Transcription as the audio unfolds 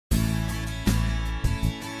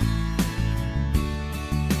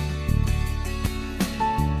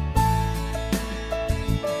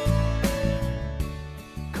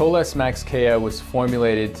ChoLessMaxKO was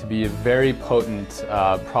formulated to be a very potent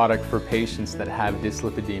product for patients that have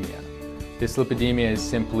dyslipidemia. Dyslipidemia is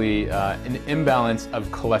simply an imbalance of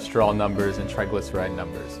cholesterol numbers and triglyceride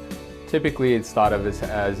numbers. Typically, it's thought of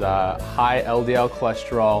as high LDL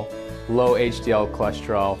cholesterol, low HDL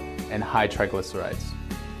cholesterol, and high triglycerides.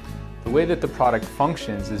 The way that the product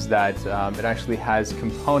functions is that it actually has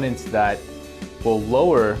components that will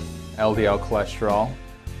lower LDL cholesterol.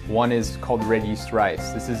 One is called red yeast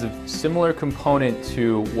rice. This is a similar component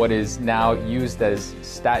to what is now used as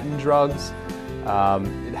statin drugs.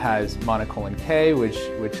 It has monocolin K, which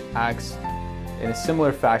acts in a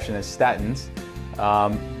similar fashion as statins.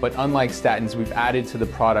 But unlike statins, we've added to the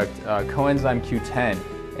product coenzyme Q10,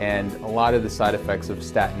 and a lot of the side effects of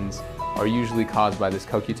statins are usually caused by this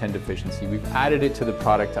CoQ10 deficiency. We've added it to the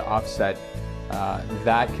product to offset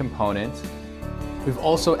that component. We've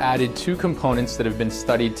also added two components that have been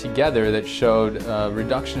studied together that showed a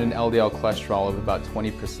reduction in LDL cholesterol of about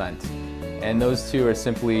 20%. And those two are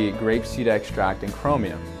simply grapeseed extract and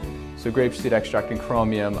chromium. So grapeseed extract and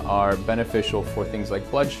chromium are beneficial for things like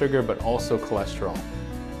blood sugar, but also cholesterol.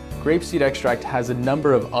 Grapeseed extract has a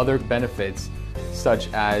number of other benefits,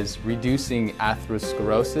 such as reducing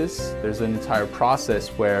atherosclerosis. There's an entire process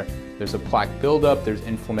where there's a plaque buildup, there's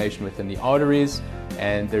inflammation within the arteries,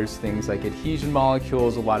 and there's things like adhesion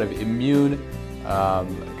molecules, a lot of immune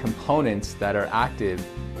components that are active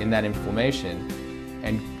in that inflammation.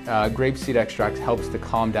 And grapeseed extract helps to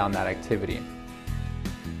calm down that activity.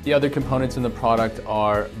 The other components in the product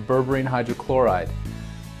are berberine hydrochloride.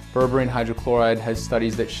 Berberine hydrochloride has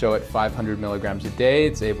studies that show at 500 milligrams a day,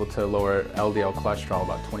 it's able to lower LDL cholesterol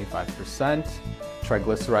about 25%,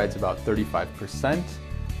 triglycerides about 35%,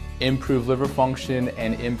 improve liver function,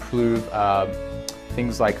 and improve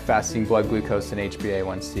things like fasting blood glucose and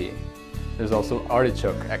HbA1c. There's also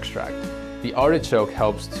artichoke extract. The artichoke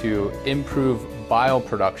helps to improve bile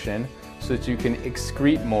production so that you can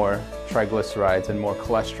excrete more triglycerides and more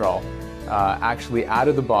cholesterol actually out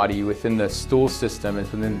of the body within the stool system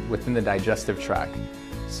and within the digestive tract.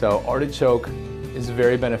 So artichoke is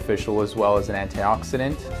very beneficial as well as an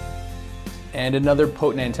antioxidant. And another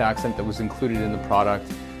potent antioxidant that was included in the product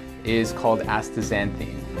is called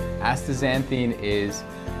astaxanthine. Astaxanthine is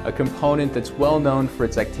a component that's well known for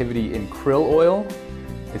its activity in krill oil.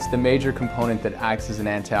 It's the major component that acts as an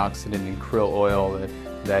antioxidant in krill oil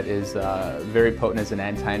that is very potent as an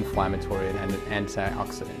anti-inflammatory and an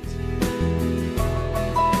antioxidant.